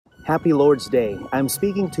Happy Lord's Day. I'm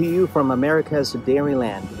speaking to you from America's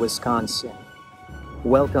Dairyland, Wisconsin.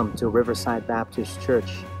 Welcome to Riverside Baptist Church.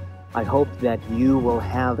 I hope that you will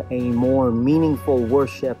have a more meaningful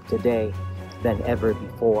worship today than ever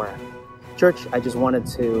before. Church, I just wanted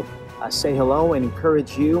to say hello and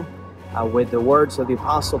encourage you with the words of the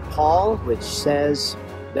Apostle Paul, which says,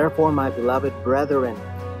 "Therefore, my beloved brethren,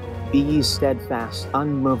 be ye steadfast,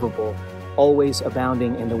 unmovable, always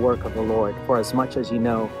abounding in the work of the Lord, for as much as you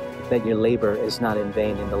know that your labor is not in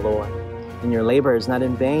vain in the Lord." And your labor is not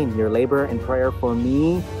in vain. Your labor and prayer for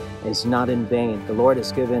me is not in vain. The Lord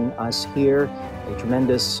has given us here a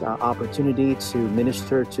tremendous opportunity to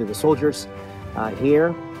minister to the soldiers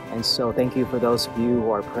here. And so thank you for those of you who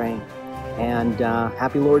are praying. And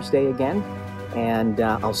happy Lord's Day again. And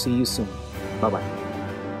I'll see you soon. Bye-bye.